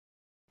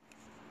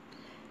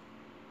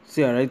So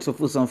yeah, right. So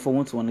first and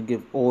foremost, I want to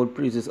give all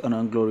praises, honor,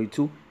 and glory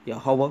to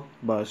Yahweh,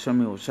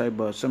 Ba'ashami Oshai,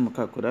 Ba'asham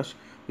Kakodash.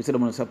 We say the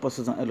most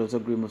apostles and elders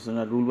agree most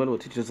that rule well, or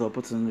teachers or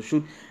apostles in the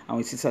truth, and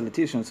we see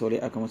salutations. So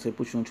I can say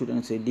push on truth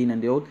and say din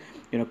and the out.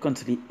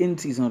 Constantly in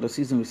season or the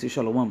season we say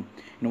shalom.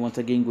 Once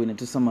again going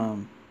into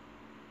some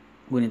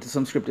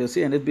scriptures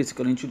here, and it's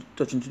basically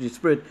touching to the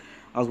spirit.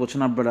 I was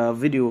watching a brother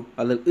video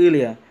a little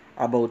earlier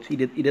about he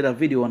did a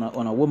video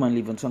on a woman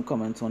leaving some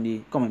comments on the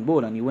comment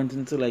board, and he went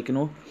into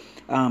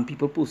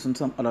people posting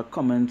some other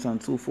comments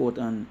and so forth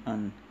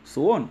and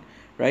so on,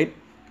 right?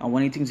 And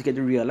one of the things you get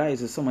to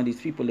realize is some of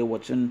these people they're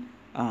watching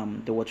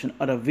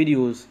other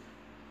videos,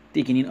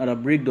 taking in other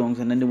breakdowns,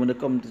 and then they want to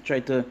come to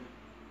try to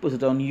put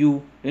it on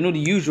you. The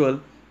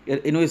usual.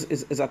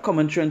 It's a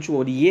common trend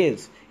throughout the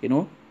years.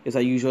 It's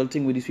a usual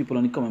thing with these people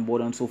on the comment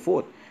board and so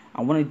forth.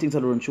 And one of the things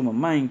that run through my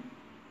mind,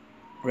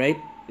 right,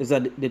 is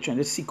that they're trying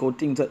to seek out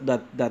things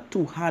that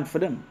too hard for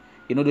them.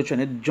 They're trying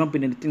to jump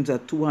into things that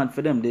are too hard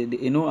for them.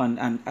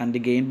 And they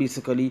gain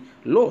basically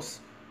lost.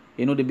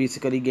 They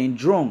basically gain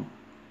drawn.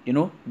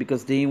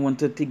 Because they want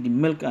to take the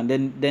milk, and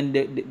then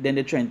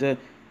they're trying to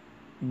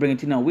bring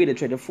it in a way. They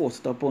try to force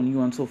it upon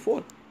you and so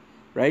forth.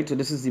 Right? So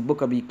this is the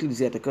book of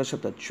Ecclesiastes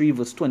chapter 3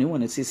 verse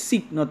 21. It says,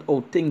 seek not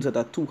out things that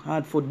are too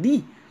hard for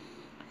thee,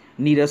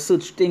 neither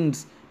search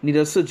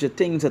the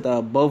things that are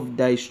above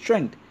thy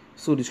strength.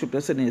 So the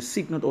scripture said,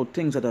 seek not out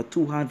things that are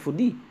too hard for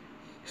thee.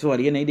 So at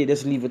the end of the day,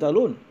 just leave it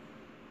alone.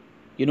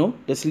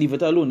 Just leave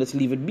it alone. Just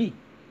leave it be.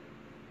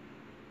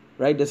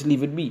 Right? Just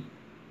leave it be.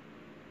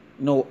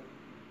 I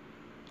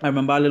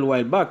remember a little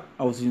while back,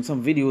 I was doing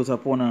some videos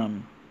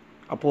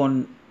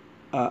upon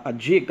a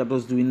Jake that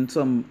was doing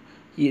some.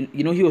 I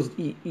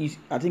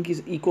think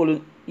he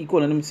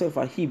calling himself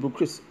a Hebrew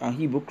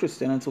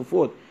Christian and so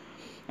forth.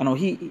 And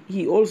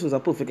he also is a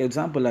perfect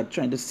example at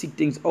trying to seek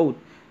things out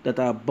that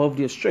are above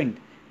their strength.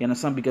 You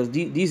understand? Because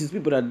these is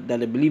people that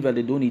they believe that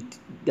they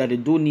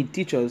don't need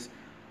teachers,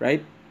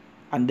 right?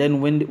 And then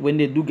when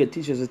they do get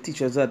teachers, it's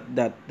teachers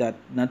that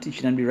not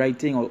teaching them the right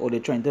thing, or they're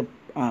trying to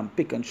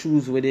pick and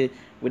choose where they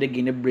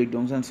gain the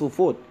breakdowns and so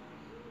forth.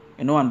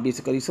 And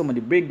basically some of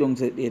the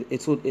breakdowns,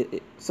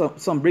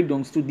 some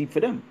breakdowns too deep for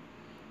them,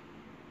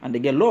 and they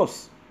get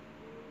lost,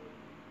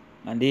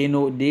 and they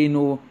know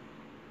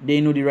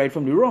the right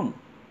from the wrong.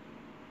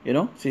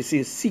 So he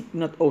says, seek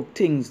not out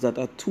things that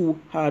are too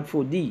hard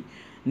for thee,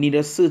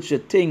 neither search the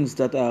things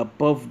that are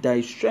above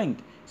thy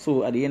strength.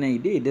 So at the end of the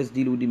day, just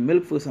deal with the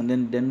milk first, and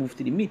then move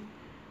to the meat.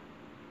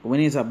 But when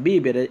he's a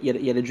baby, you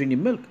have to drink the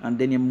milk, and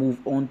then you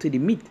move on to the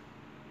meat.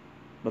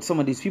 But some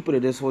of these people, they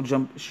just will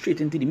jump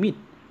straight into the meat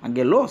and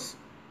get lost.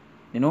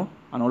 And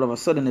all of a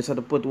sudden they start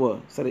to put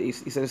what? You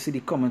start to see the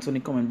comments on the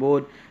comment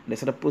board, and they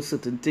start to put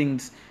certain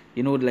things,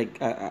 like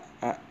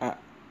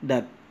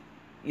that,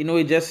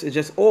 it's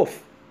just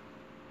off.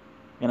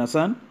 You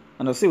understand?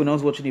 And I say when I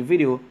was watching the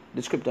video,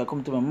 the scripture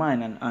come to my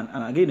mind, and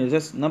again, it's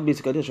just not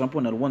basically touching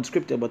upon that one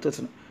scripture, but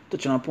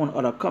touching upon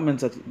other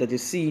comments that you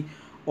see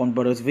on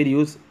brothers'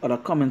 videos, other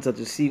comments that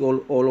you see all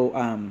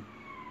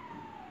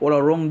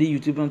around the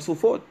YouTube and so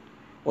forth,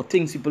 or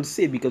things people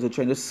say because they're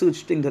trying to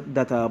search things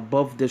that are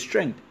above their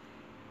strength.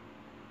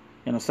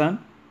 You understand?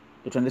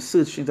 They're trying to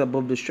search things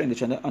above the strength.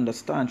 They're trying to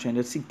understand, trying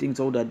to seek things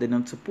out that they're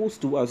not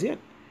supposed to as yet,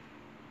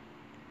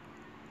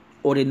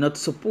 or they're not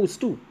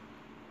supposed to,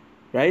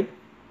 right?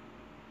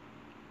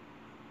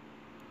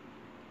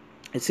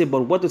 It say,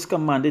 but what is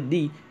commanded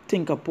thee,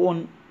 think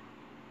upon.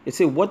 It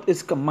say, what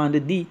is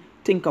commanded thee,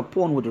 think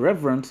upon with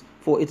reverence,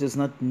 for it is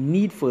not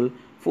needful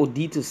for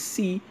thee to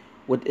see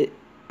with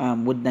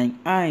thine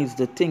eyes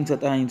the things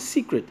that are in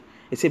secret.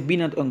 It say, be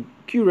not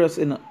curious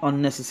in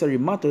unnecessary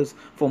matters,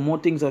 for more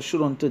things are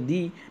shown unto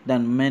thee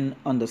than men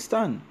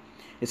understand.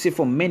 It say,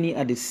 for many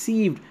are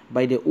deceived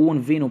by their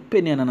own vain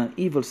opinion, and an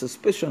evil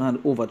suspicion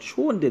had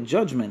overthrown their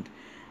judgment.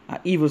 An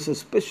evil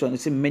suspicion. It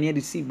say, many are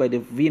deceived by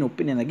their vain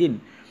opinion. Again,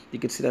 you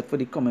can see that for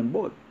the comment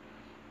board.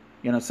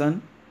 You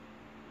understand?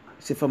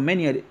 See, for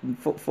many are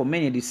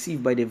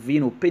deceived by their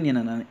vain opinion,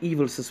 and an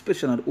evil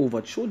suspicion had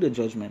overthrown their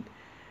judgment.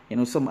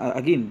 Some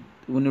again,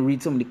 when you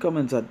read some of the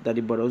comments that the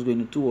brother was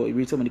going to, or you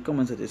read some of the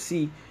comments that you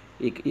see,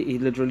 he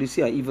literally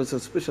see an evil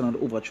suspicion had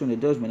overthrown the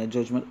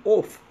judgment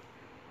off.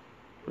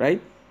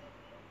 Right?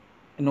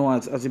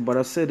 As the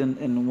brother said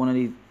in one of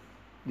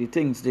the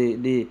things,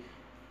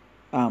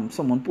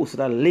 someone posted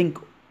a link,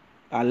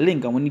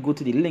 and when you go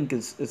to the link,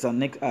 it's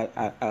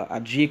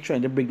a Jake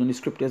trying to break down the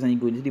scriptures, and you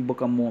go into the Book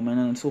of Mormon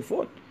and so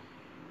forth.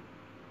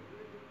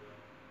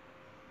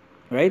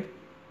 Right?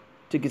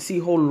 So you can see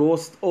how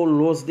lost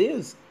there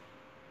is.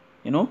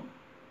 It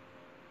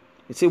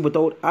says,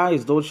 without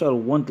eyes thou shalt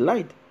want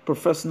light,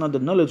 profess not the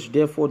knowledge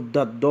therefore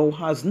that thou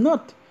hast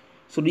not.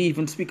 So they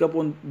even speak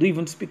upon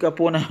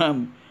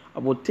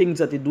about things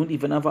that they don't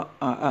even have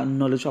a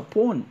knowledge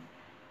upon.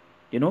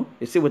 It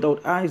says,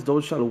 without eyes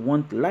thou shalt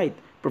want light,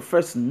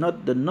 profess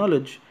not the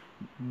knowledge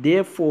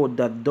therefore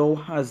that thou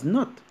hast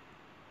not.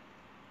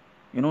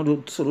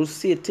 So those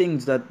say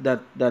things that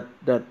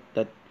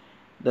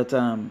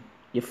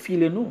you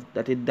feel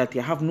that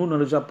you have no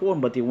knowledge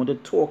upon, but you want to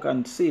talk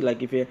and say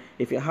like if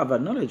you have a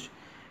knowledge.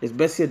 It's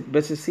best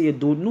to say you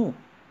don't know.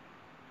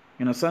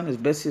 You understand? It's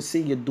best to say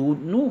you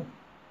don't know.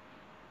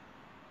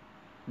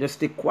 Just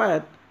stay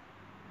quiet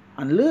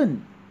and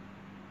learn.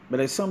 But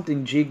it's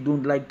something Jake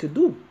don't like to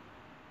do.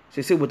 So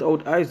he said,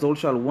 without eyes thou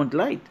shalt want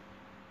light.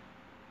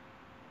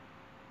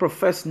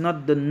 Profess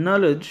not the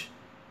knowledge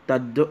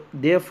that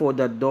therefore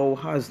that thou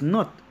hast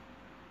not.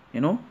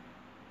 You know?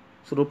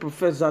 So don't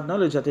profess that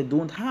knowledge that they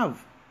don't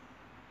have.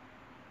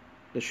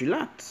 Just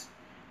relax.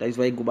 That is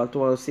why I go back to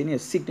what I was saying here.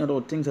 Seek not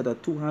out things that are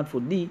too hard for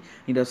thee,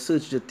 neither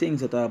search the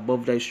things that are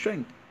above thy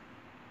strength.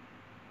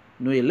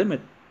 Know your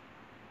limit.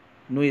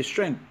 Know your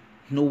strength.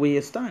 Know where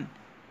you stand.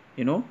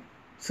 You know?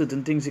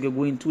 Certain things you can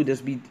go into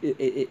just be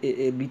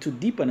too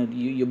deep and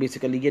you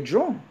basically get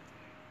drawn.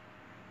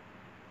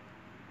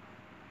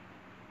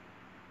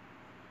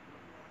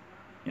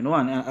 You know,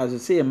 and as I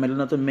say, a meddle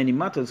not on many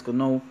matters, because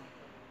now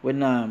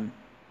when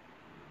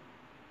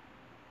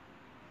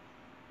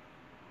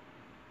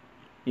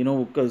you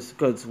know,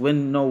 because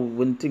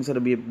when things are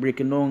to be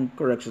breaking down,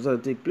 corrections are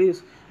to take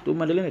place, don't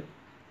meddle in it.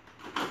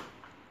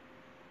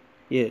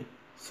 Yeah.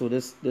 So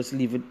let's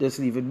leave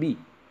it be.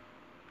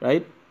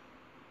 Right?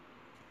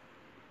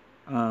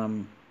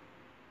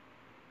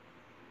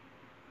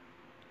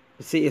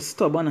 Say a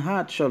stubborn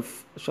heart shall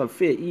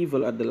fear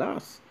evil at the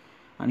last,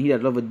 and he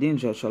that loveth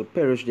danger shall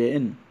perish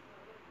therein.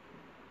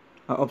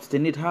 An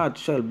obstinate heart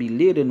shall be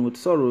laden with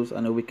sorrows,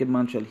 and a wicked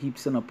man shall heap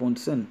sin upon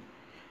sin.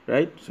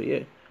 Right? So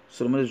yeah.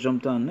 So let me just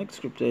jump down next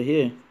scripture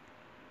here.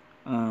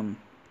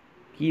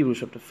 Hebrews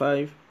chapter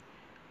 5.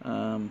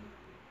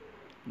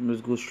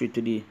 Let's go straight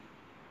to the.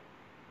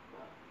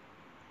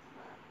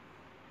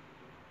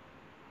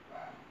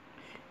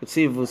 It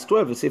says verse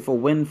 12. It says, for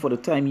when for the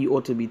time ye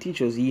ought to be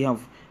teachers, ye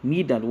have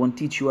need that one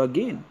teach you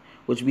again,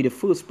 which be the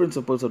first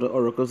principles of the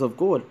oracles of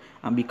God,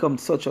 and become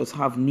such as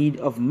have need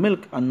of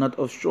milk and not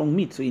of strong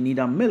meat. So you need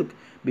a milk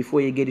before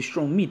you get the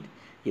strong meat.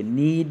 You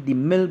need the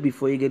milk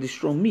before you get the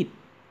strong meat.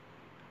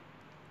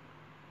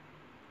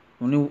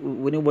 When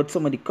you watch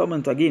some of the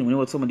comments again, when you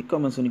watch some of the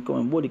comments on the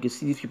comment board, you can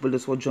see these people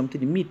just want to jump to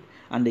the meat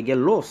and they get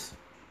lost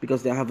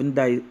because they haven't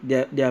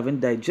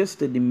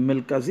digested the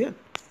milk as yet.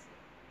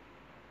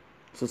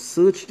 So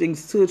search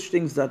things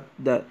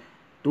that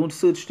don't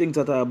search things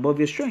that are above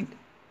your strength.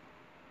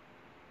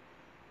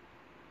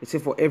 It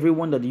says, for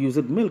everyone that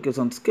useth milk is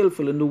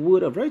unskillful in the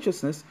word of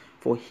righteousness,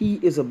 for he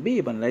is a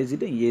babe. And that is the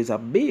thing, he is a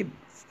babe.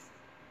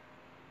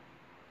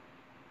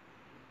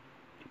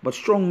 But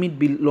strong meat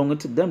belongeth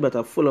to them that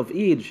are full of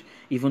age,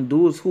 even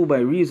those who by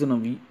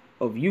reason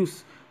of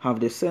use have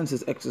their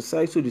senses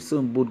exercised to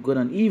discern both good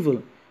and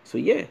evil. So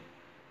yeah.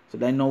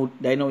 So I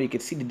know you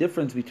can see the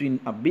difference between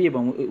a babe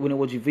and when I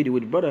watch a video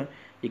with your brother,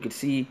 you can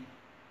see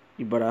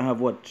your brother have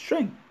what?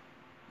 Strength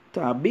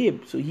to a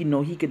babe. So he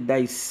know he could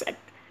dissect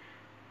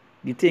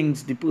the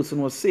things the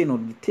person was saying or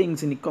the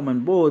things in the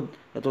comment board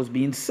that was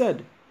being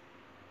said.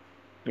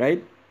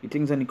 Right? The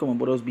things in the comment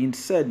board was being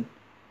said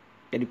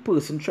that the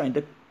person trying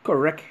to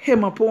correct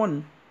him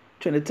upon,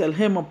 trying to tell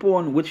him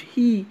upon, which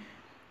he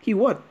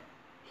what?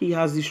 He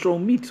has the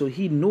strong meat, so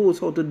he knows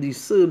how to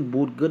discern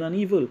both good and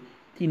evil.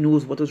 He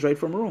knows what is right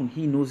from wrong.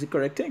 He knows the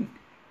correct thing.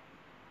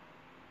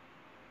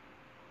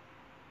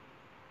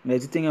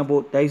 That's the thing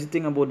about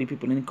the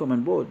people in the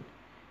comment board.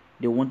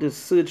 They want to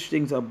search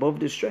things above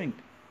the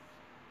strength.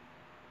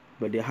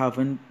 But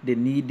they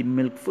need the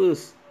milk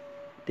first.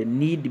 They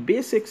need the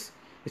basics.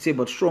 They say,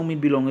 but strong meat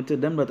belongeth to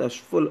them that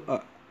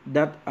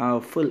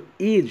are full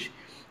age,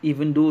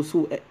 even those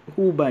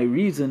who by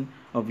reason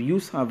of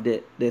use have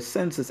their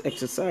senses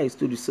exercised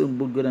to discern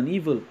both good and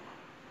evil.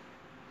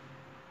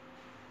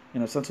 You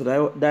know, so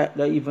that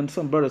even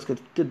some brothers could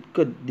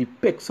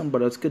depict, some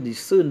brothers could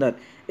discern that,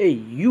 hey,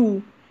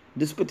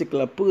 this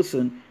particular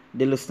person,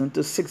 they're listening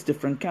to 6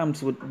 different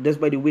camps that's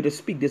by the way they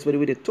speak, that's by the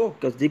way they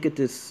talk, because they could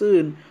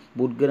discern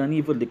both good and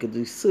evil. They could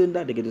discern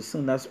that,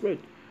 that spirit.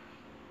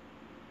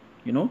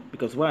 You know,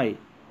 because why?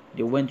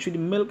 They went through the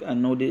milk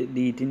and now they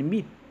eating the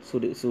meat. So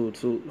they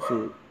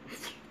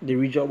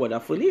reach out with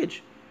that full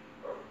age.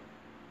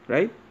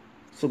 Right?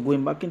 So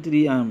going back into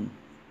the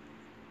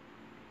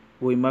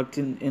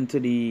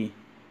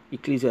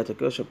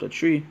Ecclesiasticus chapter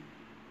 3,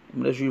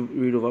 let's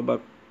read over back.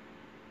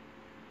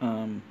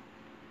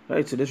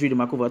 Right, so let's read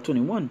back over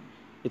 21.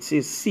 It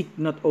says, seek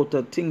not out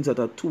the things that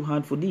are too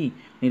hard for thee,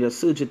 neither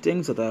search the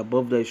things that are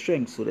above thy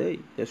strength. So they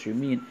just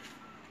remain,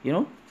 you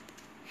know,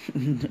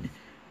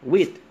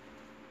 wait,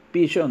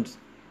 patience.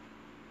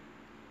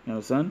 You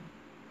understand?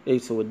 Hey,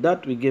 so with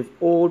that, we give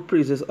all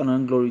praises, honor,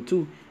 and glory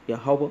to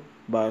Yahweh,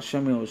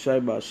 Ba'ashem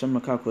Yahushai, Ba'ashem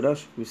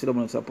Makakodash. We sit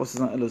upon the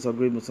apostles and elders of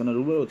great most honor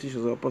the world,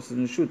 teachers of apostles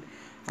in the truth.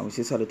 And we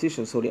say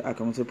salutations, so they are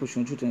coming to push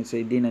on truth and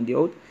say day in and day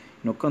out.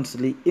 You know,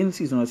 constantly in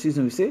season or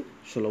season, we say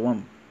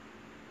Shalom.